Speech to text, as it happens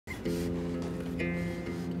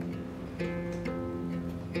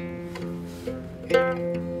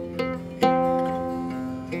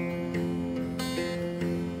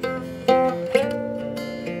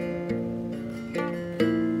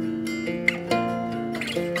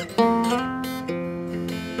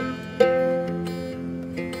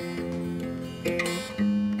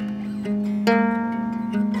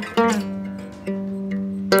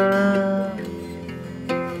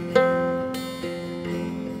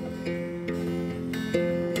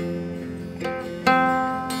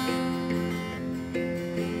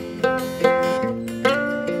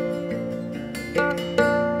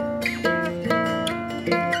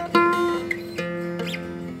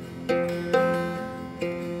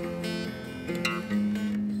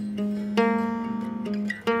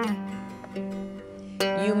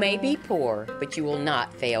be poor, but you will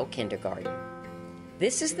not fail kindergarten.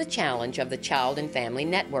 This is the challenge of the Child and Family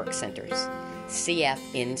Network Centers,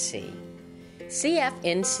 CFNC.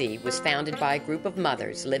 CFNC was founded by a group of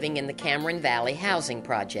mothers living in the Cameron Valley Housing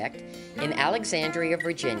Project in Alexandria,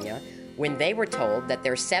 Virginia, when they were told that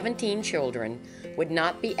their 17 children would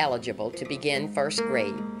not be eligible to begin first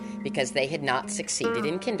grade because they had not succeeded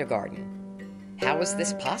in kindergarten. How was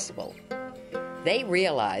this possible? They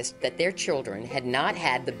realized that their children had not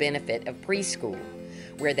had the benefit of preschool,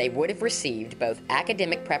 where they would have received both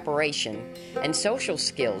academic preparation and social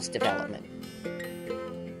skills development.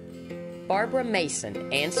 Barbara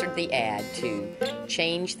Mason answered the ad to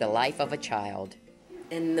change the life of a child.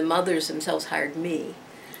 And the mothers themselves hired me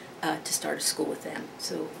to start a school with them.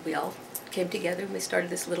 So we all came together and we started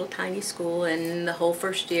this little tiny school, and the whole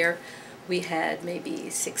first year we had maybe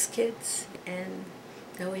 6 kids, and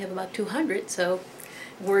now we have about 200, so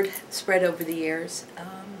word spread over the years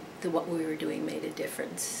that what we were doing made a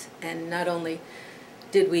difference. And not only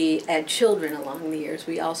did we add children along the years,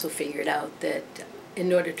 we also figured out that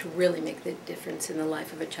in order to really make the difference in the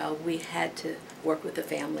life of a child, we had to work with the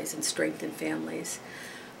families and strengthen families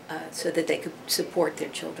so that they could support their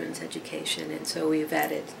children's education. And so we've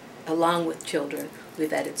added, along with children,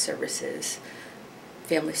 we've added services,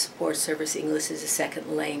 family support service, English as a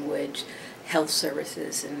second language, health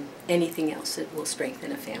services, and anything else that will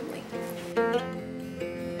strengthen a family.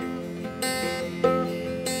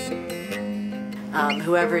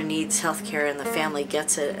 Whoever needs health care in the family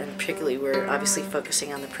gets it, and particularly we're obviously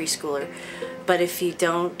focusing on the preschooler. But if you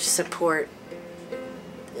don't support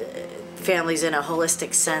families in a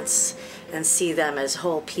holistic sense and see them as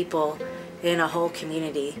whole people in a whole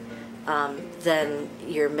community, then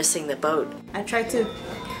you're missing the boat. I try to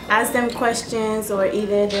ask them questions, or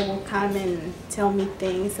either they will come and tell me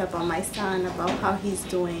things about my son, about how he's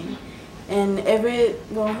doing. And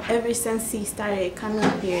ever since he started coming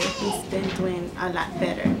here, he's been doing a lot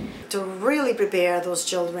better. To really prepare those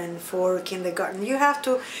children for kindergarten, you have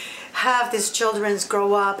to have these children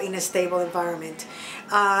grow up in a stable environment.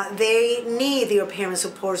 They need their parent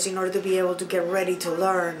supports in order to be able to get ready to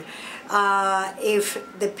learn. If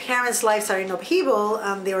the parents' lives are in upheaval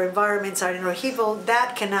and their environments are in upheaval,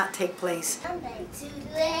 that cannot take place.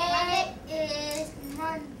 Today is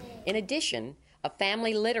Monday. In addition, a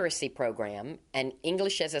family literacy program and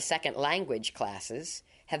English as a second language classes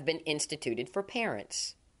have been instituted for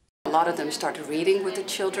parents. A lot of them started reading with the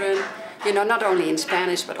children, not only in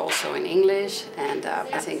Spanish but also in English, and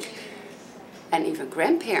I think, and even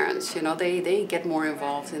grandparents, they get more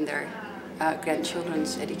involved in their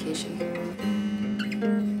grandchildren's education.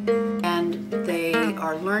 And they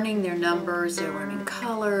are learning their numbers, they're learning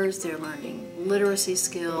colors, they're learning literacy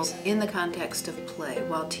skills in the context of play,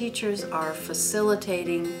 while teachers are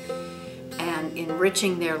facilitating and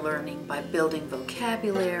enriching their learning by building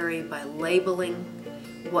vocabulary, by labeling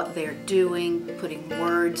what they're doing, putting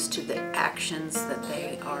words to the actions that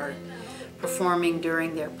they are performing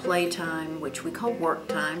during their playtime, which we call work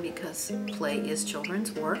time because play is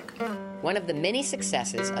children's work. One of the many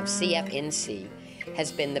successes of CFNC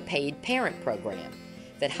has been the paid parent program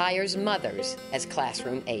that hires mothers as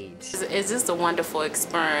classroom aides. It's just a wonderful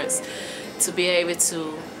experience to be able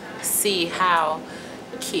to see how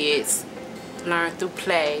kids learn through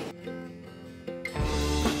play.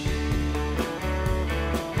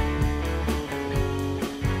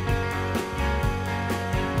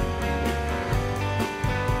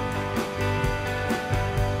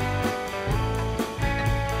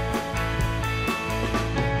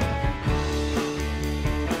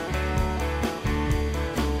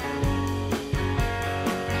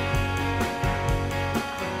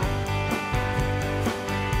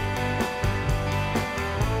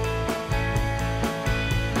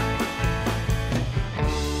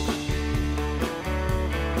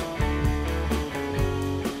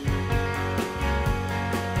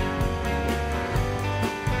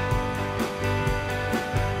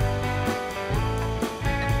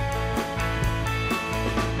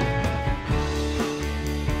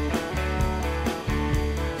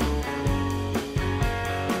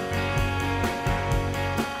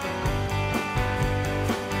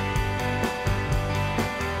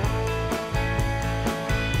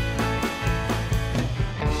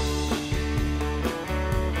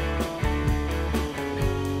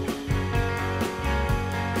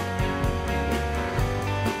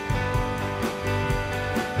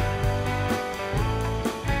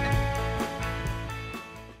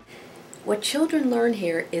 What children learn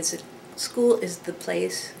here is that school is the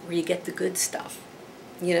place where you get the good stuff.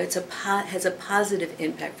 It has a positive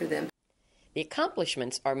impact for them. The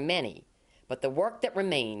accomplishments are many, but the work that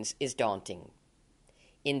remains is daunting.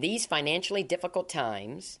 In these financially difficult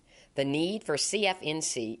times, the need for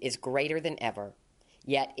CFNC is greater than ever,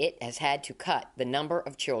 yet it has had to cut the number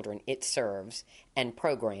of children it serves and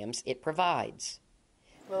programs it provides.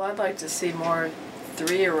 Well, I'd like to see more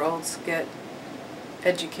 3-year-olds get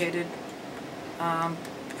educated.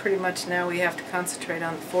 Pretty much now we have to concentrate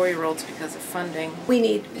on the 4-year-olds because of funding. We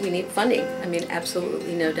need funding. I mean,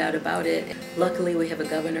 absolutely, no doubt about it. Luckily, we have a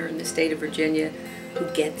governor in the state of Virginia who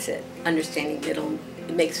gets it, understanding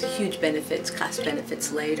it makes huge benefits, cost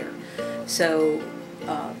benefits later. So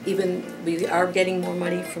even we are getting more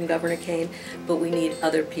money from Governor Kane, but we need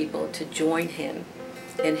other people to join him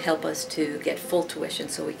and help us to get full tuition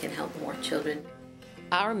so we can help more children.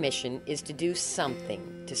 Our mission is to do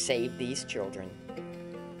something to save these children.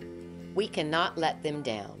 We cannot let them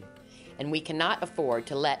down, and we cannot afford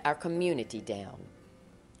to let our community down.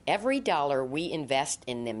 Every dollar we invest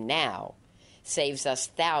in them now saves us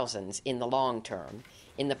thousands in the long term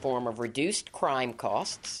in the form of reduced crime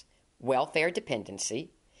costs, welfare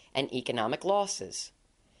dependency, and economic losses.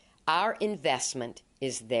 Our investment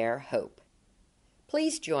is their hope.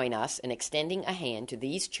 Please join us in extending a hand to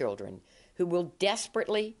these children who will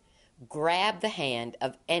desperately grab the hand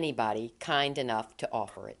of anybody kind enough to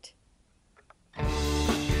offer it.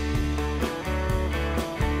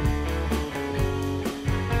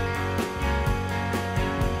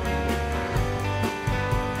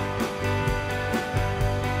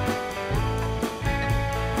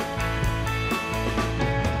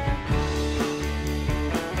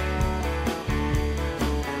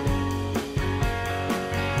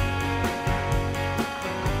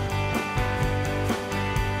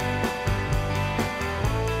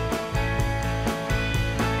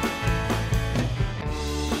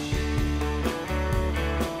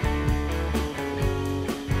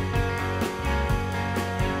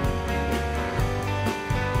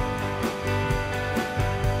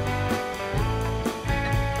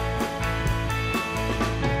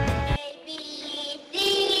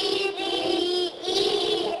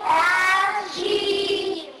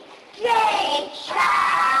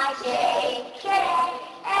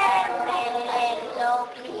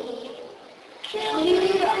 Kill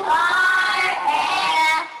you.